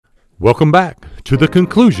Welcome back to the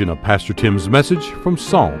conclusion of Pastor Tim's message from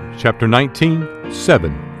Psalm chapter 19,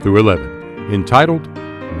 7 through 11, entitled,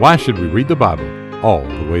 Why Should We Read the Bible All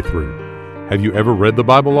the Way Through? Have you ever read the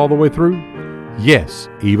Bible all the way through? Yes,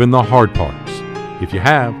 even the hard parts. If you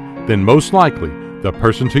have, then most likely the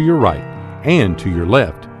person to your right and to your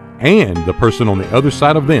left and the person on the other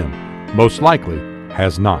side of them most likely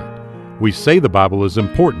has not. We say the Bible is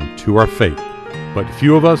important to our faith, but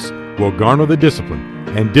few of us will garner the discipline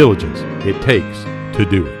and diligence it takes to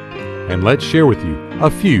do it. And let's share with you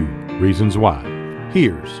a few reasons why.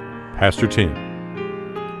 Here's Pastor Tim.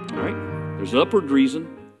 All right, there's an upward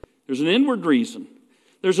reason, there's an inward reason,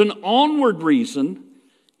 there's an onward reason,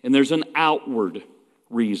 and there's an outward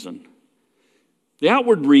reason. The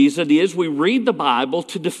outward reason is we read the Bible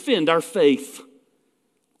to defend our faith.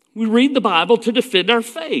 We read the Bible to defend our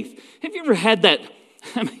faith. Have you ever had that?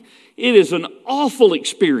 I mean, it is an awful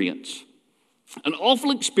experience. An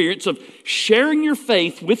awful experience of sharing your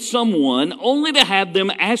faith with someone only to have them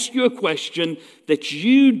ask you a question that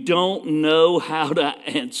you don't know how to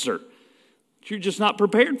answer. That you're just not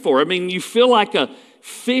prepared for. I mean, you feel like a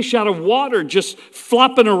fish out of water just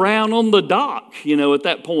flopping around on the dock, at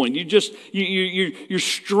that point. You're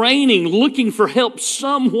straining, looking for help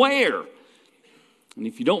somewhere. And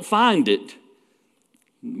if you don't find it,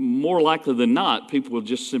 more likely than not, people will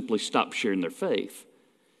just simply stop sharing their faith.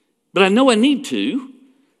 But I know I need to.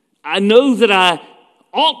 I know that I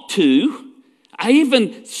ought to. I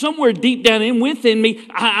even, somewhere deep down within me,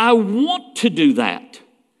 I want to do that.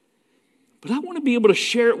 But I want to be able to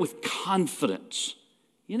share it with confidence.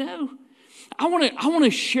 I want to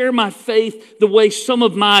share my faith the way some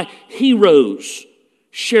of my heroes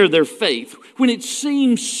share their faith, when it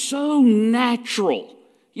seems so natural.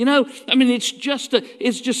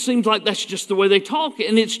 It just seems like that's just the way they talk,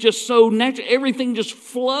 and it's just so natural. Everything just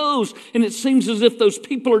flows, and it seems as if those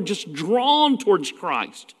people are just drawn towards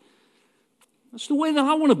Christ. That's the way that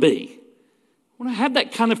I want to be. I want to have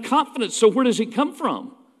that kind of confidence. So where does it come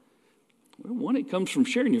from? Well, one, it comes from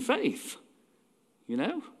sharing your faith.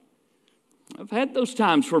 I've had those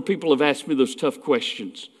times where people have asked me those tough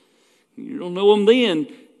questions. You don't know them then,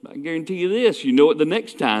 but I guarantee you this, you know it the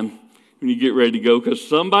next time when you get ready to go, because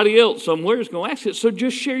somebody else somewhere is going to ask it. So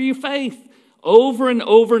just share your faith over and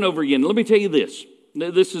over and over again. Let me tell you this.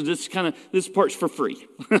 This part's for free.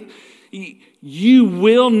 You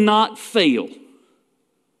will not fail.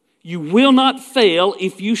 You will not fail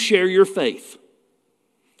if you share your faith.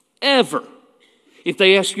 Ever. If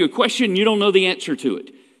they ask you a question, you don't know the answer to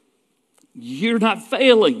it. You're not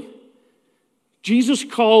failing. Jesus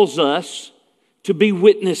calls us to be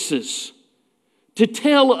witnesses, to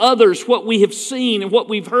tell others what we have seen and what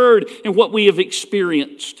we've heard and what we have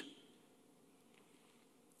experienced.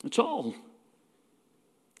 That's all.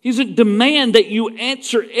 He doesn't demand that you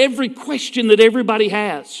answer every question that everybody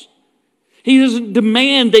has. He doesn't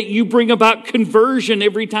demand that you bring about conversion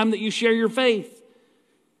every time that you share your faith.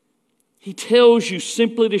 He tells you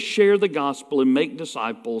simply to share the gospel and make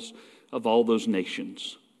disciples of all those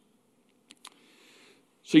nations.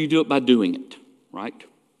 So you do it by doing it, right?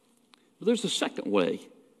 But there's a second way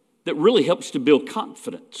that really helps to build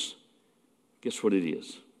confidence. Guess what it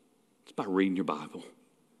is? It's by reading your Bible.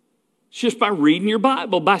 It's just by reading your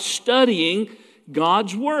Bible, by studying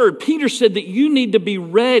God's Word. Peter said that you need to be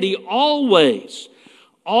ready always.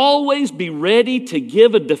 Always be ready to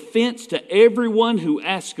give a defense to everyone who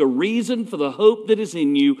asks a reason for the hope that is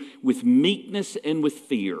in you with meekness and with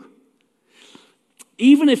fear.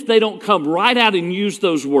 Even if they don't come right out and use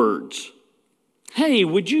those words. Hey,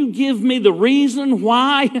 would you give me the reason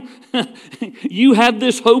why you have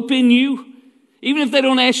this hope in you? Even if they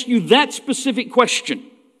don't ask you that specific question,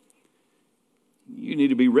 you need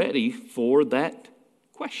to be ready for that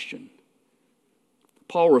question.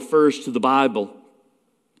 Paul refers to the Bible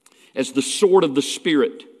as the sword of the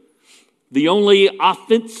Spirit, the only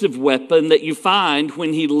offensive weapon that you find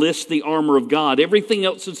when he lists the armor of God. Everything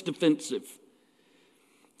else is defensive.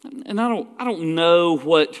 And I don't know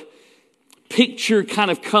what picture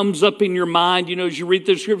kind of comes up in your mind, as you read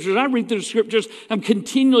through the Scriptures. I read through the Scriptures, I'm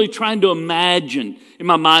continually trying to imagine in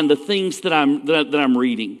my mind the things that I'm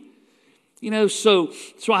reading. So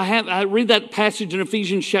I read that passage in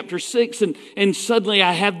Ephesians chapter 6, and suddenly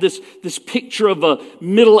I have this picture of a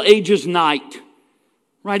Middle Ages knight,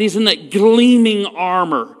 right? He's in that gleaming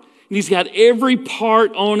armor, and he's got every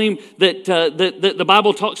part on him that the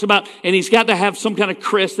Bible talks about, and he's got to have some kind of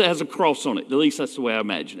crest that has a cross on it. At least that's the way I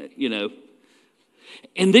imagine it,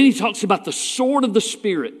 And then he talks about the sword of the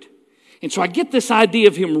Spirit. And so I get this idea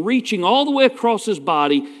of him reaching all the way across his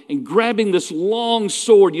body and grabbing this long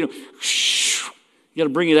sword, you got to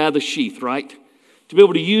bring it out of the sheath, right? to be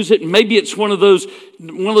able to use it. And maybe it's one of those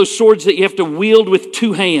swords that you have to wield with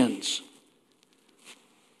two hands.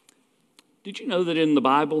 Did you know that in the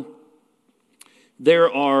Bible,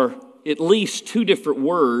 there are at least two different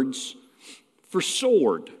words for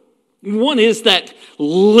sword? One is that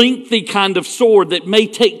lengthy kind of sword that may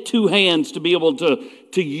take two hands to be able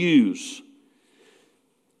to use.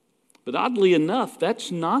 But oddly enough, that's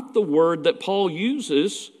not the word that Paul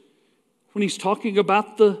uses when he's talking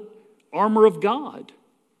about the armor of God.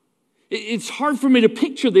 It's hard for me to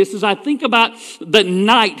picture this as I think about the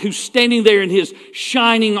knight who's standing there in his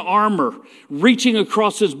shining armor, reaching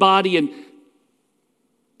across his body and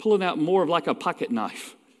pulling out more of like a pocket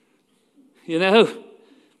knife. You know,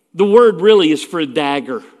 the word really is for a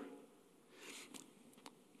dagger.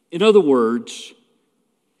 In other words,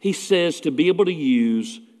 he says to be able to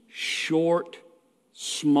use short,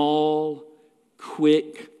 small,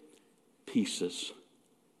 quick pieces.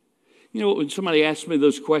 You know, when somebody asks me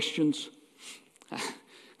those questions,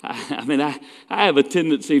 I have a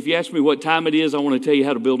tendency, if you ask me what time it is, I want to tell you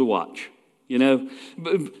how to build a watch, you know.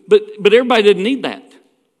 But everybody doesn't need that.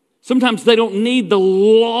 Sometimes they don't need the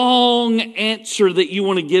long answer that you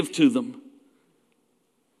want to give to them.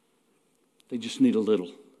 They just need a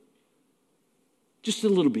little. Just a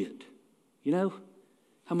little bit, you know.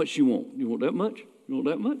 How much you want? You want that much? You want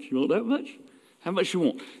that much? You want that much? How much you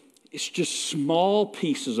want? It's just small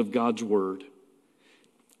pieces of God's Word.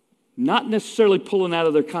 Not necessarily pulling out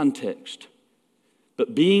of their context,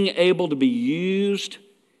 but being able to be used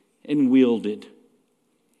and wielded.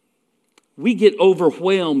 We get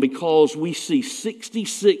overwhelmed because we see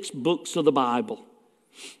 66 books of the Bible.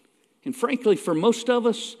 And frankly, for most of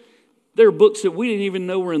us, there are books that we didn't even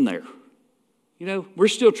know were in there. You know, we're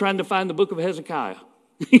still trying to find the book of Hezekiah.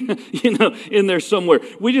 You know, in there somewhere.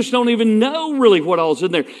 We just don't even know really what all's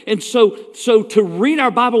in there. And so to read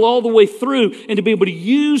our Bible all the way through and to be able to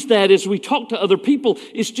use that as we talk to other people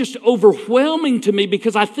is just overwhelming to me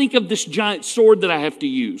because I think of this giant sword that I have to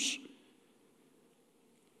use.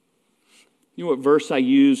 You know what verse I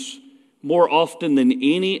use more often than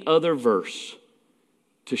any other verse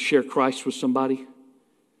to share Christ with somebody?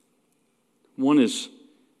 One is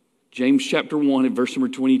James chapter 1 and verse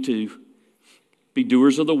number 22. Be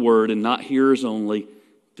doers of the word and not hearers only,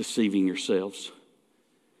 deceiving yourselves.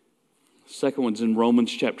 The second one's in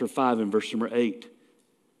Romans chapter 5 and verse number 8.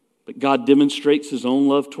 But God demonstrates his own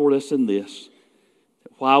love toward us in this,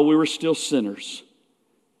 that while we were still sinners,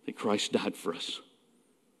 that Christ died for us.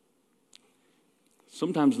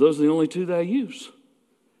 Sometimes those are the only two that I use.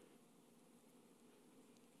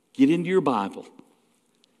 Get into your Bible.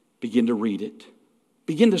 Begin to read it.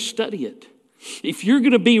 Begin to study it. If you're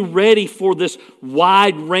going to be ready for this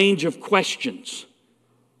wide range of questions,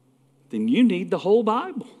 then you need the whole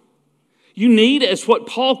Bible. You need, as what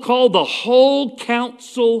Paul called, the whole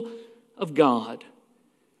counsel of God.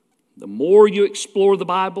 The more you explore the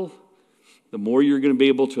Bible, the more you're going to be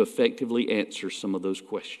able to effectively answer some of those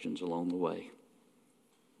questions along the way.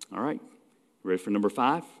 All right, ready for number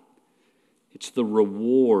 5? It's the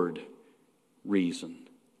reward reason.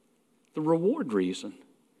 The reward reason.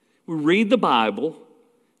 We read the Bible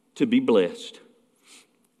to be blessed.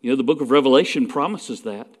 You know, the book of Revelation promises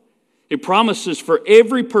that. It promises for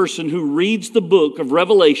every person who reads the book of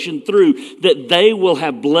Revelation through that they will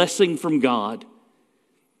have blessing from God.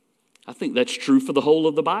 I think that's true for the whole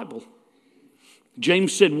of the Bible.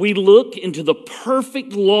 James said, we look into the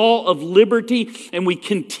perfect law of liberty and we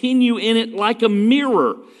continue in it like a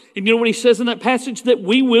mirror. And you know what he says in that passage? That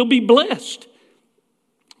we will be blessed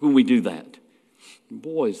when we do that.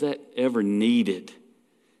 Boy, is that ever needed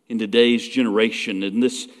in today's generation,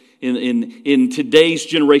 in today's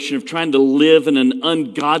generation of trying to live in an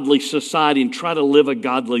ungodly society and try to live a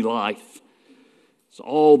godly life. It's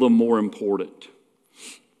all the more important.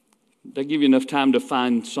 Did I give you enough time to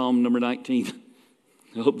find Psalm number 19?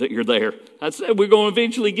 I hope that you're there. I said we're going to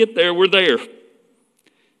eventually get there. We're there.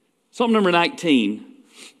 Psalm number 19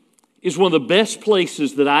 is one of the best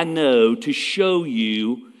places that I know to show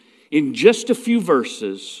you in just a few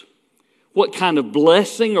verses what kind of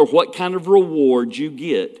blessing or what kind of reward you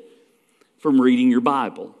get from reading your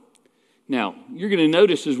Bible. Now, you're going to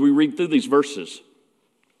notice as we read through these verses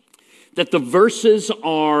that the verses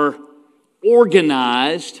are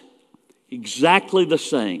organized exactly the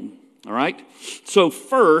same. All right? So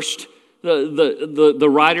first, the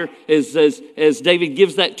writer, as David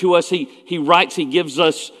gives that to us, he gives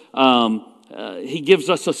us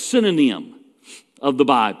a synonym of the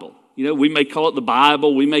Bible. You know, we may call it the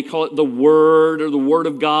Bible, we may call it the Word or the Word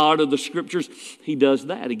of God or the Scriptures. He does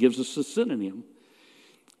that. He gives us a synonym.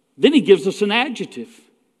 Then he gives us an adjective.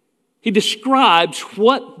 He describes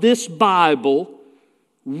what this Bible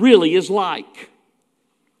really is like.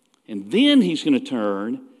 And then He's going to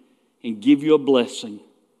turn and give you a blessing,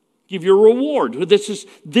 give you a reward. This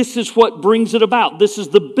is what brings it about. This is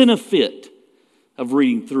the benefit of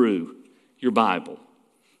reading through your Bible.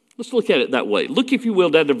 Let's look at it that way. Look, if you will,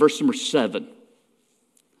 down to verse number 7.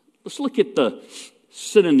 Let's look at the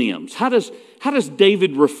synonyms. How does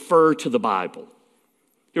David refer to the Bible?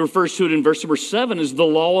 He refers to it in verse number 7 as the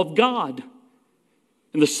law of God.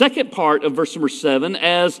 In the second part of verse number 7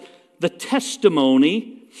 as the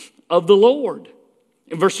testimony of the Lord.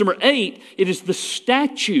 In verse number 8, it is the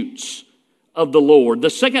statutes of the Lord. The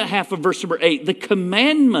second half of verse number 8, the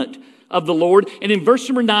commandment of the Lord. And in verse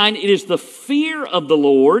number 9, it is the fear of the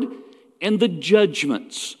Lord and the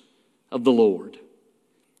judgments of the Lord.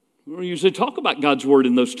 We don't usually talk about God's word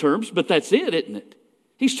in those terms, but that's it, isn't it?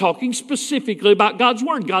 He's talking specifically about God's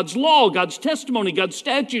word, God's law, God's testimony, God's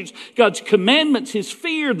statutes, God's commandments, His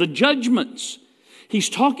fear, the judgments. He's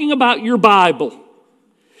talking about your Bible.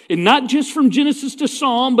 And not just from Genesis to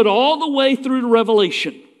Psalm, but all the way through to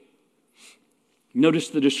Revelation. Notice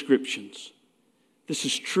the descriptions. This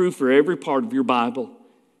is true for every part of your Bible.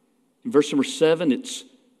 In verse number 7, it's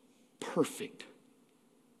perfect.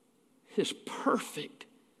 It's perfect.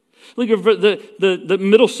 Look at the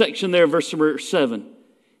middle section there, verse number 7.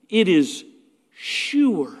 It is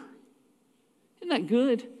sure. Isn't that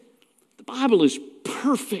good? The Bible is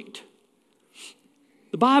perfect.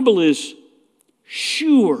 The Bible is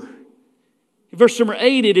sure. In verse number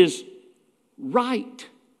 8, it is right.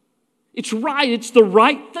 It's right. It's the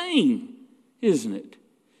right thing, isn't it?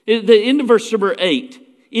 At the end of verse number 8,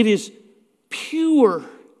 it is pure.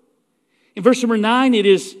 In verse number 9, it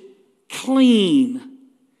is clean.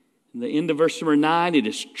 In the end of verse number 9, it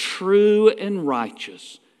is true and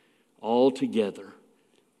righteous altogether.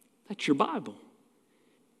 That's your Bible.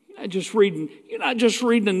 You're not just reading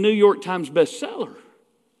a New York Times bestseller.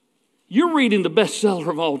 You're reading the bestseller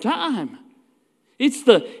of all time. It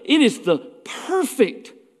is the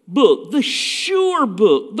perfect book, the sure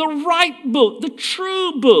book, the right book, the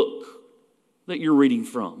true book that you're reading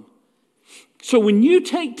from. So when you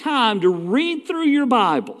take time to read through your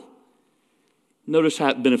Bible, notice how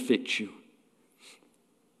it benefits you.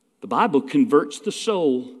 The Bible converts the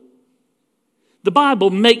soul. The Bible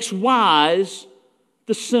makes wise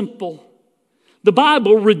the simple. The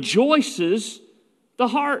Bible rejoices the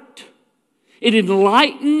heart. It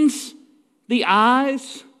enlightens the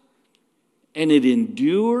eyes, and it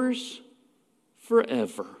endures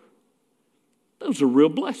forever. Those are real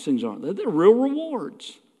blessings, aren't they? They're real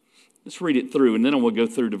rewards. Let's read it through, and then I will go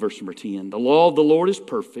through to verse number 10. The law of the Lord is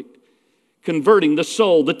perfect, converting the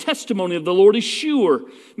soul. The testimony of the Lord is sure,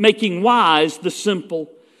 making wise the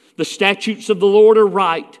simple. The statutes of the Lord are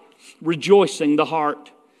right, rejoicing the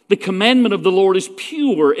heart. The commandment of the Lord is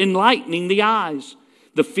pure, enlightening the eyes.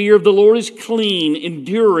 The fear of the Lord is clean,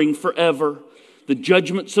 enduring forever. The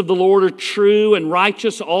judgments of the Lord are true and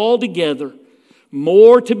righteous altogether.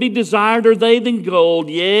 More to be desired are they than gold,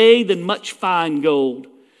 yea, than much fine gold.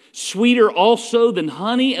 Sweeter also than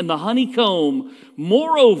honey and the honeycomb.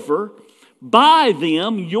 Moreover, by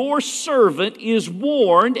them your servant is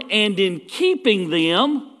warned, and in keeping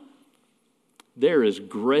them there is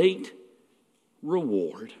great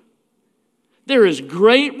reward. There is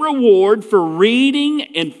great reward for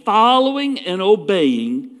reading and following and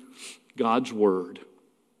obeying God's word.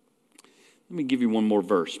 Let me give you one more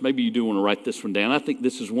verse. Maybe you do want to write this one down. I think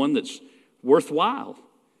this is one that's worthwhile.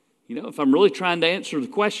 You know, if I'm really trying to answer the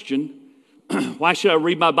question, why should I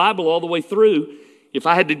read my Bible all the way through? If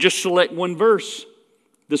I had to just select one verse,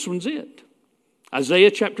 this one's it.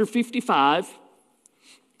 Isaiah chapter 55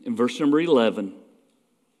 and verse number 11.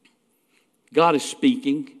 God is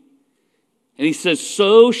speaking. And He says,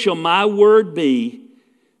 so shall my word be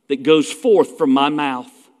that goes forth from my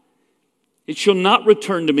mouth. It shall not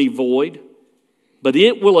return to me void, but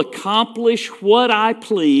it will accomplish what I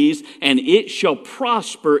please, and it shall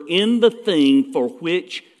prosper in the thing for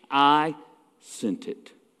which I sent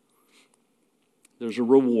it. There's a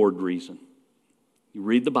reward reason. You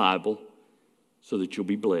read the Bible so that you'll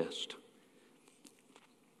be blessed.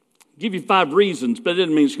 I'll give you 5 reasons, but it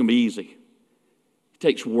doesn't mean it's going to be easy. It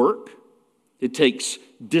takes work. It takes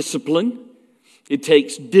discipline. It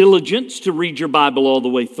takes diligence to read your Bible all the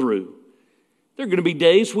way through. There are going to be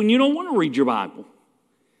days when you don't want to read your Bible.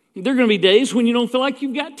 There are going to be days when you don't feel like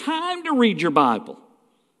you've got time to read your Bible.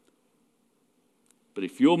 But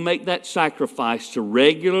if you'll make that sacrifice to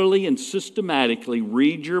regularly and systematically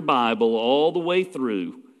read your Bible all the way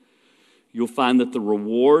through, you'll find that the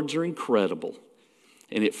rewards are incredible,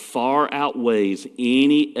 and it far outweighs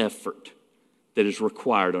any effort that is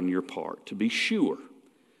required on your part. To be sure,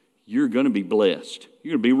 you're going to be blessed.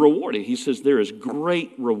 You're going to be rewarded. He says there is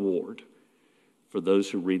great reward for those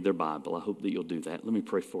who read their Bible. I hope that you'll do that. Let me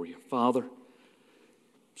pray for you. Father,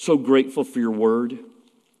 so grateful for your word.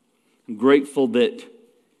 I'm grateful that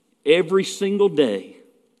every single day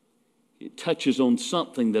it touches on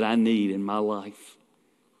something that I need in my life.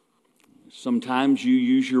 Sometimes you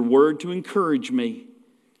use your word to encourage me.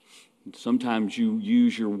 Sometimes you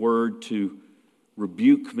use your word to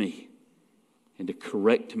rebuke me and to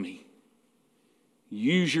correct me.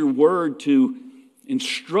 Use your word to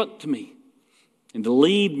instruct me and to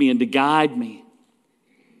lead me and to guide me.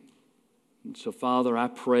 And so, Father, I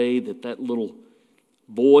pray that that little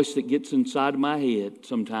voice that gets inside of my head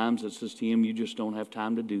sometimes that says, Tim, you just don't have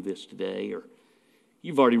time to do this today, or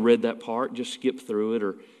you've already read that part, just skip through it,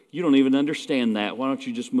 or you don't even understand that. Why don't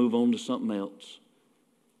you just move on to something else?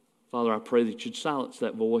 Father, I pray that you'd silence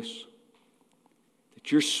that voice,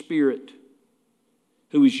 that your Spirit,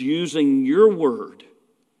 who is using your word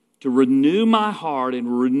to renew my heart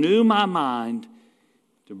and renew my mind,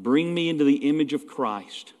 to bring me into the image of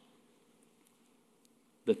Christ,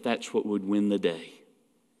 that's what would win the day.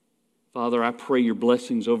 Father, I pray your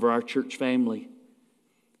blessings over our church family.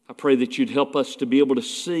 I pray that you'd help us to be able to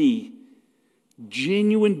see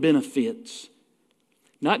genuine benefits,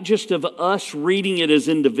 not just of us reading it as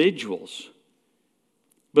individuals,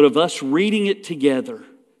 but of us reading it together,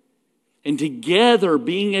 and together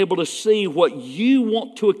being able to see what you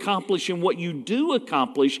want to accomplish and what you do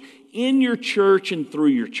accomplish in your church and through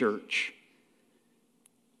your church.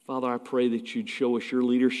 Father, I pray that you'd show us your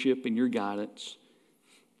leadership and your guidance.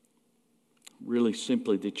 Really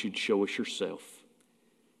simply, that you'd show us yourself.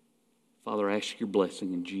 Father, I ask your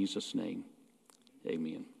blessing in Jesus' name.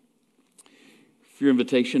 Amen. For your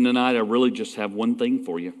invitation tonight, I really just have one thing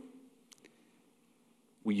for you.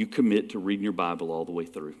 Will you commit to reading your Bible all the way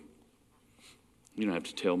through? You don't have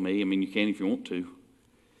to tell me. I mean, you can if you want to.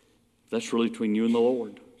 That's really between you and the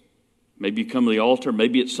Lord. Maybe you come to the altar.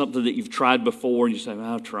 Maybe it's something that you've tried before, and you say,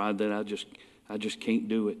 I've tried that. I just can't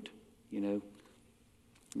do it. You know,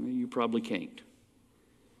 you probably can't.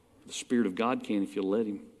 The Spirit of God can if you'll let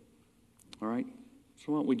Him. All right?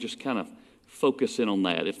 So why don't we just kind of focus in on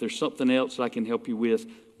that. If there's something else I can help you with,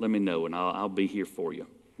 let me know, and I'll be here for you.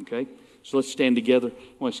 Okay? So let's stand together.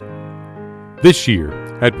 This year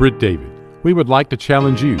at Britt David, we would like to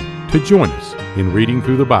challenge you to join us in reading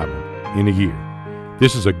through the Bible in a year.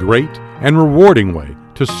 This is a great and rewarding way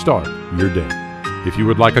to start your day. If you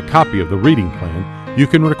would like a copy of the reading plan, you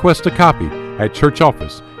can request a copy at church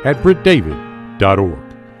office at brittdavid.org.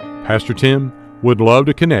 Pastor Tim would love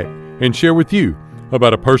to connect and share with you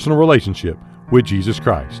about a personal relationship with Jesus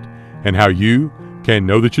Christ and how you can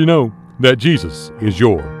know that Jesus is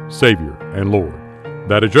your Savior and Lord.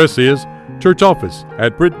 That address is church office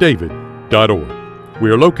at brittdavid.org. We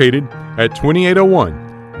are located at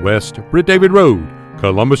 2801 West Britt David Road,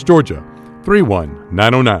 Columbus, Georgia,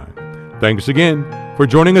 31909. Thanks again for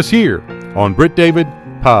joining us here on Britt David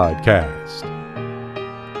Podcast.